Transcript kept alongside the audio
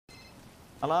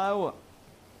Hello.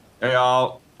 Hey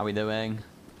y'all. How we doing?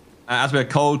 As we're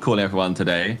cold calling everyone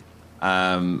today,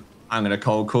 I'm gonna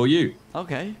cold call you.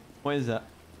 Okay. What is it?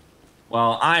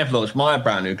 Well, I have launched my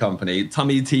brand new company,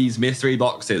 Tummy Tea's Mystery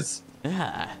Boxes.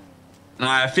 Yeah. And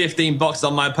I have 15 boxes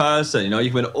on my person. You know, you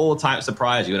can win all types of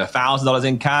prizes. You win $1,000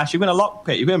 in cash. You win a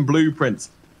lockpick. You win blueprints.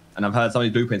 And I've heard some of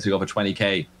these blueprints we go for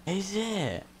 20K. Is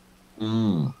it?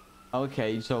 Mm.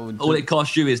 Okay, so All it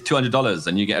costs you is $200,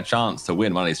 and you get a chance to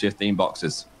win one of these 15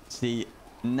 boxes. see,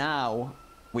 now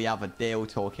we have a deal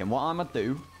talking. What I'm gonna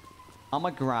do, I'm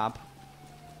gonna grab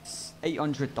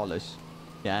 $800.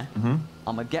 Yeah. I'm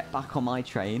gonna get back on my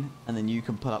train, and then you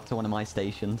can pull up to one of my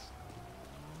stations.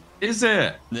 Is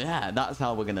it? Yeah, that's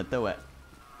how we're gonna do it.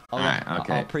 Alright,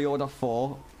 okay. I'll pre-order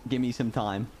 4. Give me some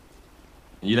time.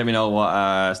 You let me know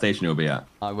what station you'll be at.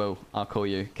 I will. I'll call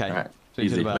you. Okay. All right. Speak to you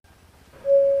Easy. in a bit.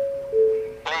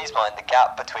 Please mind the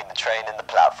gap between the train and the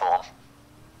platform.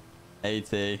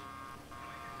 80.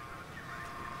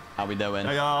 How we doing?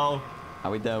 Hey y'all.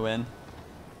 How we doing?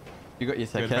 You got your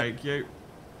Good, ticket? thank you.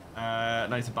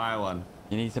 Nice to buy one.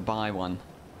 You need to buy one.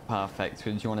 Perfect.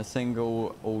 Would you want a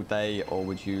single all day, or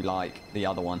would you like the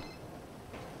other one?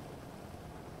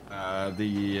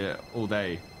 The all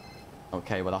day.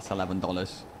 Okay, well that's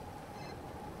 $11.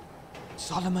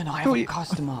 Solomon, I have a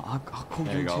customer. I'll call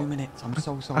you in 2 minutes. I'm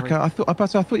so sorry. Okay, I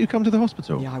thought you'd come to the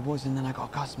hospital. Yeah, I was, and then I got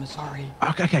a customer. Sorry.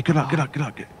 Okay, good luck.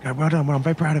 Well done. Well, I'm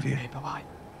very proud of you. Okay, bye-bye.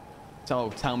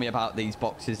 So, tell me about these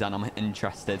boxes, and I'm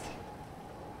interested.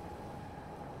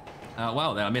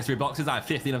 Well, there are mystery boxes. I have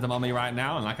 15 of them on me right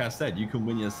now. And like I said, you can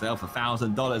win yourself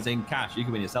 $1,000 in cash. You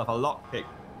can win yourself a lockpick.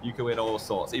 You can win all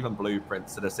sorts, even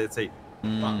blueprints to the city.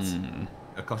 But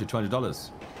it'll cost you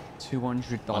 $200.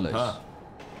 $200. One per.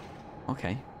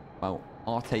 Okay. Well,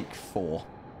 I'll take 4.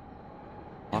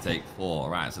 I'll take 4.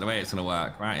 Right. So the way it's going to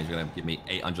work, right, is you're going to give me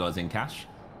 $800 in cash.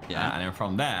 Yeah. And then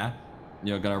from there,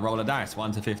 you're going to roll a dice,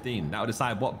 1 to 15. That will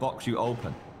decide what box you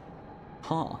open.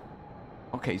 Huh.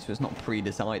 Okay, so it's not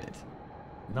pre-decided.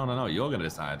 No. You're going to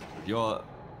decide. You're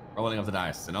rolling of the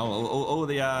dice. You know, all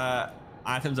the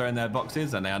items are in their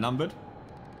boxes and they are numbered.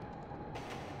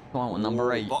 Oh,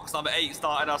 number 8. Box number 8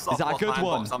 starting us off. Is that a good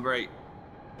one? Box number 8.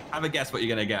 Have a guess what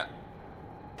you're going to get.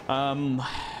 A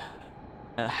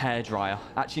hairdryer.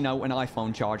 Actually, no, an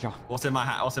iPhone charger. What's in my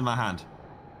hand?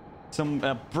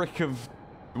 Some brick of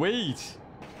weed.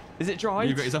 Is it dried?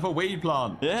 You've got yourself a weed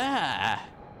plant. Yeah.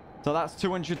 So that's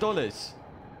 $200.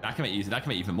 That can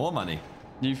make even more money.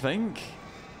 You think?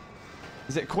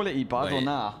 Is it quality bud or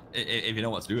nah? If you know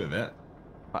what to do with it.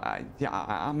 Yeah,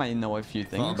 I may know a few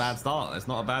things. It's not a bad start. It's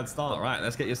not a bad start. Right,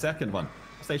 let's get your second one.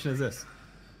 What station is this?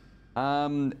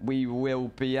 We will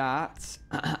be at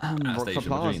Rockford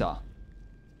Plaza.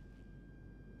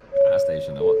 At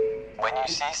station or what? When you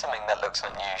see something that looks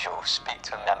unusual, speak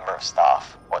to a member of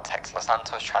staff or text Los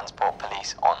Santos Transport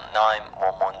Police on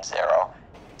 9110.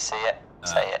 See it,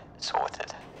 say it,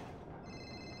 sorted.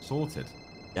 Sorted?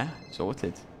 Yeah,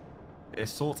 sorted.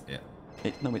 It's sort it.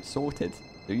 No, it's sorted.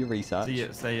 Do your research. See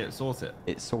it, say it, sort it.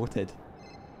 It's sorted.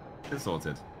 It's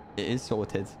sorted. It is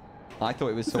sorted. I thought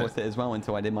it was sorted as well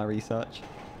until I did my research.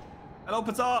 Hello,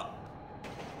 Patar!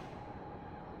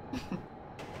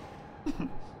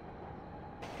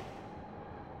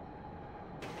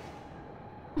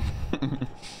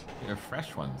 They're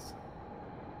fresh ones.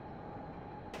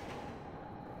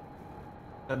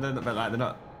 But like, they're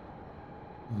not...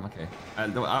 Okay.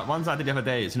 The ones I did the other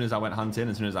day, as soon as I went hunting,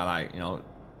 as soon as I, like, you know,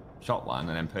 shot one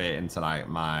and then put it into, like,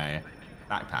 my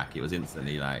backpack, it was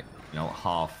instantly, like, you know,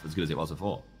 half as good as it was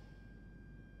before.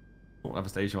 What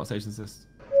station? What station is this?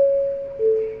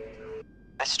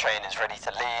 This train is ready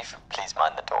to leave. Please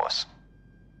mind the doors.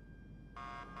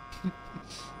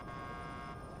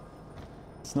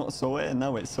 It's not sorted.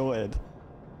 No, it's sorted.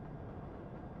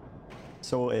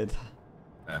 Sorted.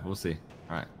 Yeah, we'll see.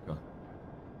 All right, go.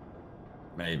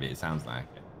 Maybe it sounds like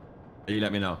it. You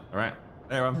let me know. All right.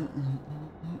 There,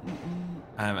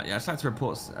 yeah, I just like to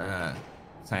report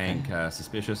saying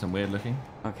suspicious and weird looking.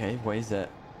 Okay, what is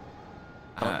it?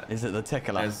 Is it the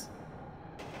tickler?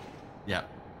 Yeah.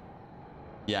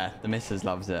 Yeah, the missus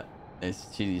loves it.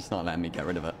 She's not letting me get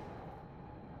rid of it.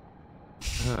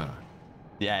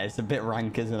 Yeah, it's a bit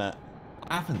rank, isn't it?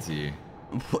 What happened to you?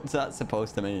 What's that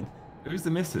supposed to mean? Who's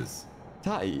the missus?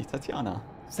 Tatiana.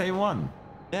 Same one.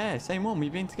 Yeah, same one.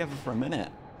 We've been together for a minute.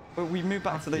 But we moved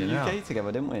back to the UK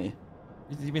together, didn't we?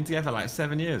 You've been together like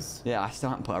 7 years. Yeah, I still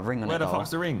haven't put a ring on it. Where the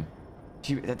fuck's the ring?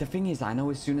 The thing is, I know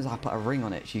as soon as I put a ring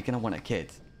on it, she's going to want a kid.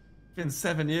 It's been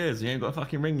 7 years. You ain't got a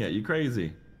fucking ring yet. You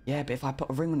crazy? Yeah, but if I put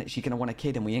a ring on it, she's going to want a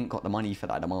kid, and we ain't got the money for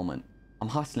that at the moment. I'm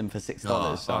hustling for $6.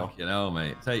 Oh, so. fuck, you know,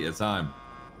 mate. Take your time.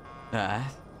 Yeah.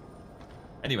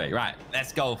 Anyway, right.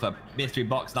 Let's go for mystery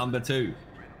box number 2.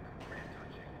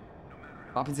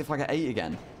 What happens if I get 8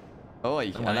 again?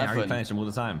 Oi, I 11. replenish them all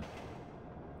the time.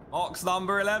 Box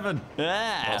number 11.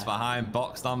 Yeah. What's behind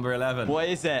box number 11? What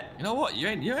is it? You know what? You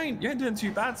ain't doing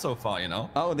too bad so far, you know?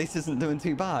 Oh, this isn't doing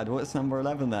too bad. What's number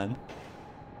 11 then?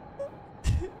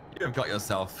 You have got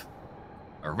yourself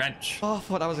a wrench. Oh, I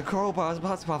thought that was a crowbar. I was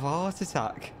about to have a heart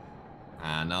attack.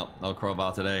 Ah, no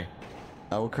crowbar today.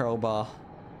 No crowbar.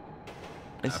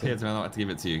 I appear to not to give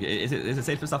it to you. Is it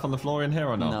safe to put stuff on the floor in here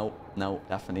or no? No,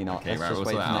 definitely not. Okay, Let's right, just we'll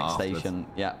wait sort for the that next out afterwards. station.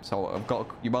 Yeah, so I've got...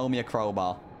 You owe me a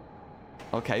crowbar.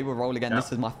 Okay, we'll roll again. Yep.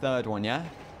 This is my 3rd one, yeah?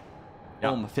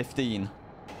 Yep. Boom, 15.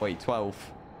 Wait,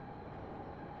 12.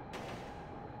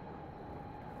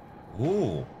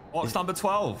 Ooh, box number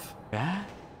 12. Yeah?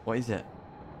 What is it?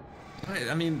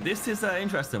 I mean, this is an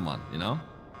interesting one, you know?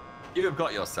 You have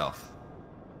got yourself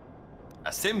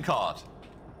a SIM card.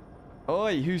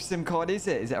 Oi, whose SIM card is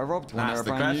it? Is it a robbed one That's or a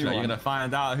the brand question. new You're one? going to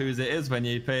find out whose it is when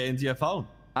you put it into your phone.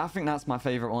 I think that's my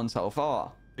favourite one so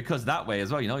far. Because that way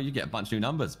as well, you know, you get a bunch of new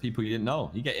numbers, people you didn't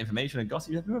know. You get information and gossip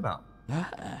you never knew about.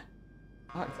 Yeah.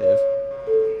 Active.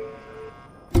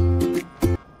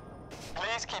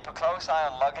 Please keep a close eye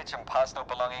on luggage and personal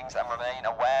belongings and remain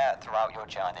aware throughout your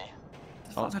journey.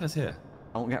 What's that is here?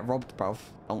 Don't get robbed, bruv.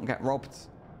 Don't get robbed.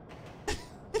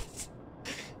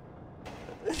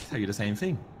 Tell you the same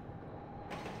thing.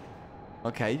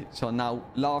 Okay, so now,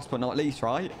 last but not least,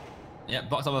 right? Yeah,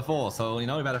 box number 4. So, you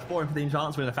know, we've had a 4 in 15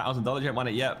 chance to win $1,000. You haven't won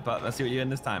it yet, but let's see what you're in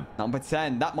this time. Number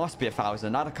 10. That must be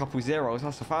 1,000. Add a couple zeros.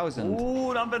 That's 1,000.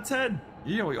 Ooh, number 10.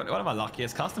 You're one of my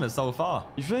luckiest customers so far.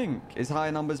 You think? Is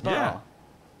higher numbers better? Yeah.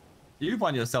 You've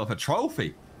won yourself a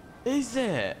trophy. Is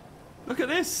it? Look at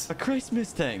this. A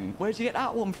Christmas thing. Where'd you get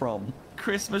that one from?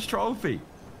 Christmas trophy.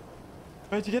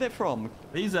 Where'd you get it from?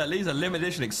 These are limited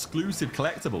edition exclusive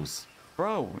collectibles.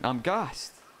 Bro, I'm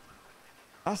gassed.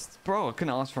 Bro, I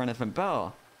couldn't ask for anything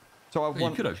better. So I You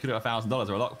want... could have $1,000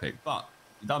 or a lockpick, but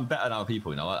you've done better than other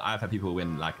people, you know. I've had people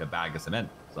win like a bag of cement,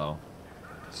 so.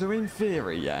 So in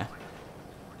theory, yeah,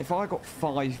 if I got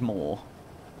 5 more,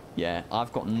 yeah,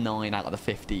 I've got 9 out of the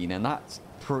 15, and that's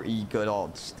pretty good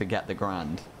odds to get the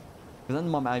grand. Because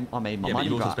then I made my Yeah, but money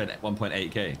you've also back. spent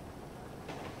 1.8k.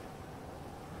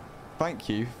 Thank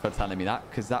you for telling me that,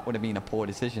 because that would have been a poor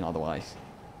decision otherwise.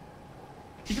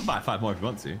 You can buy 5 more if you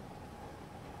want to.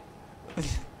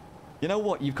 You know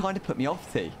what? You've kind of put me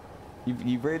off, T.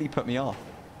 You've really put me off.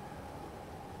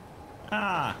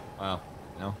 Ah, well,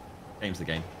 you know, game's the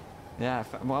game. Yeah,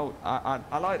 well,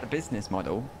 I like the business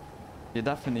model. You're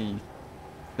definitely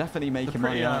making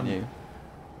money, aren't you?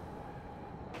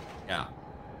 Yeah.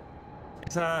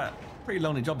 It's a pretty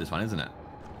lonely job, this one, isn't it?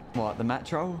 What, the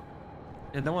metro?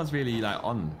 Yeah, no one's really like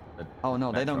on the Oh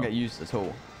no, they don't metro. get used at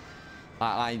all.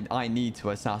 I need to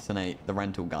assassinate the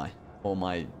rental guy, or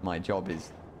my job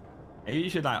is... Maybe you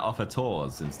should like offer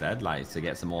tours instead, like to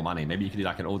get some more money. Maybe you could do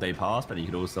like an all-day pass, but you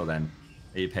could also then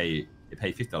you pay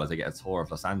 $50 to get a tour of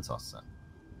Los Santos. So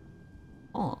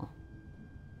Oh.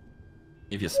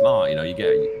 if you're smart, you know, you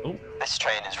get. Oh, This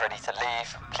train is ready to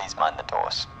leave. Please mind the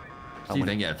doors. see, they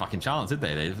didn't get a fucking chance, did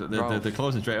they? They're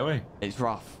closing straight away. It's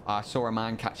rough. I saw a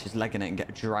man catch his leg in it and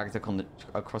get dragged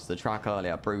across the track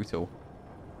earlier. Brutal.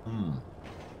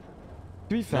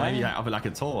 To be fair, Maybe like, offer like a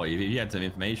tour. If you had some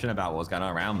information about what was going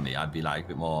on around me, I'd be like a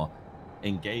bit more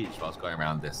engaged whilst going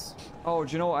around this. oh,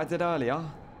 do you know what I did earlier?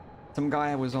 Some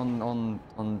guy was on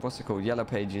what's it called, Yellow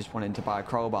Pages, wanting to buy a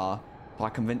crowbar. So I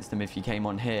convinced him if he came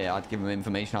on here, I'd give him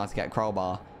information how to get a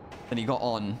crowbar. Then he got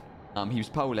on. He was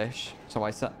Polish, so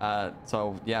I said,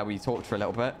 so yeah, we talked for a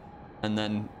little bit, and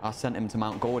then I sent him to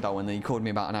Mount Gordo, and then he called me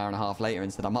about an hour and a half later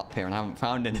and said, I'm up here and I haven't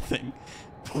found anything.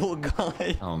 Poor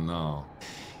guy. Oh no.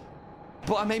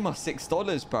 But I made my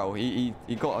 $6, bro. He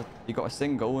got a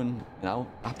single, and you know,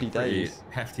 happy Pretty days.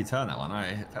 hefty turn that one.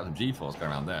 I felt some G-force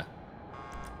going around there.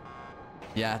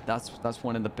 Yeah, that's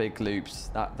one of the big loops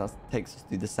that takes us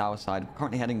to the south side. We're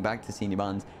currently heading back to Senior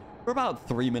Buns. We're about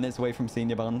 3 minutes away from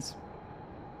Senior Buns.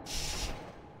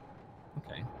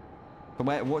 Okay. So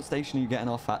what station are you getting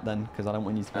off at then? Because I don't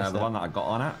want you to miss The it. one that I got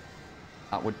on at,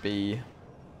 That would be...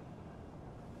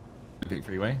 Big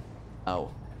Freeway. Oh.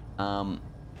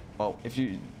 Well, if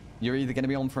you're either going to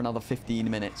be on for another 15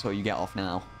 minutes or you get off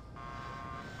now.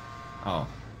 Oh,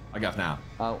 I get off now.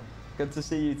 Oh, good to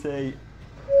see you, T.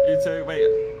 You too. Wait.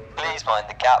 Please mind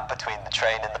the gap between the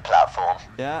train and the platform.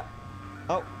 Yeah.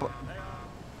 Oh,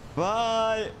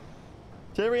 bye.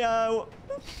 Cheerio.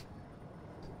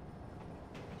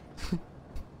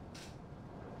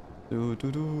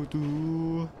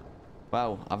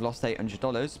 Well, I've lost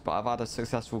 $800, but I've had a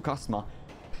successful customer.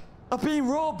 I've been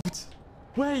robbed.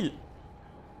 Wait.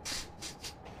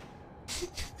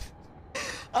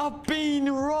 I've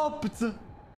been robbed.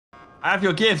 I have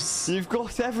your gifts. You've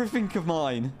got everything of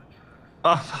mine.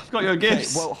 Oh, I've got your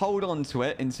gifts. Okay, well, hold on to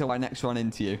it until I next run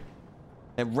into you.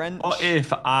 A wrench. What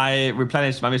if I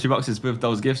replenish my mystery boxes with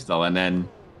those gifts, though, and then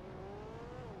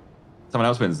someone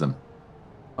else wins them?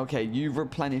 Okay, you've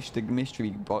replenished the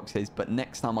mystery boxes, but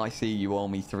next time I see you, you owe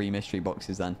me 3 mystery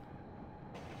boxes then.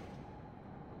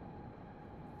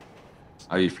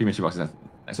 Oh, you 3 mystery boxes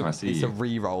next time I see it's you. It's a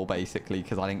re-roll, basically,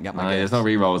 because I didn't get my gifts. There's no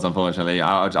re-rolls, unfortunately.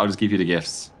 I'll just give you the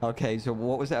gifts. Okay, so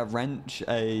what was it? A wrench,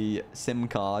 a SIM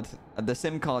card. The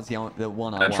SIM card's the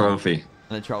one I want. A trophy.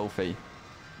 And a trophy.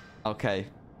 Okay,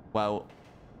 well,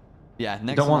 yeah. Next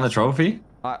You don't want the trophy?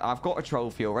 I've got a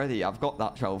trophy already. I've got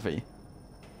that trophy.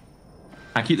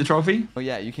 I keep the trophy? Oh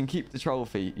yeah, you can keep the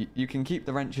trophy. You can keep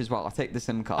the wrench as well. I'll take the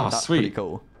SIM card. Oh, That's sweet. pretty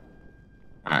cool.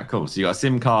 All right, cool. So you got a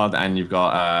SIM card and you've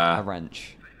got a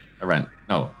wrench. A wrench.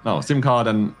 No, SIM card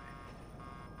and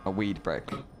a weed brick.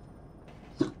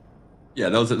 Yeah,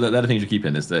 they're the things you keep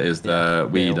in. Is the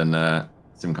weed and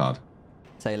SIM card.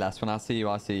 Say less. When I see you,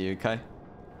 I see you. Okay.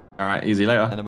 All right. Easy later.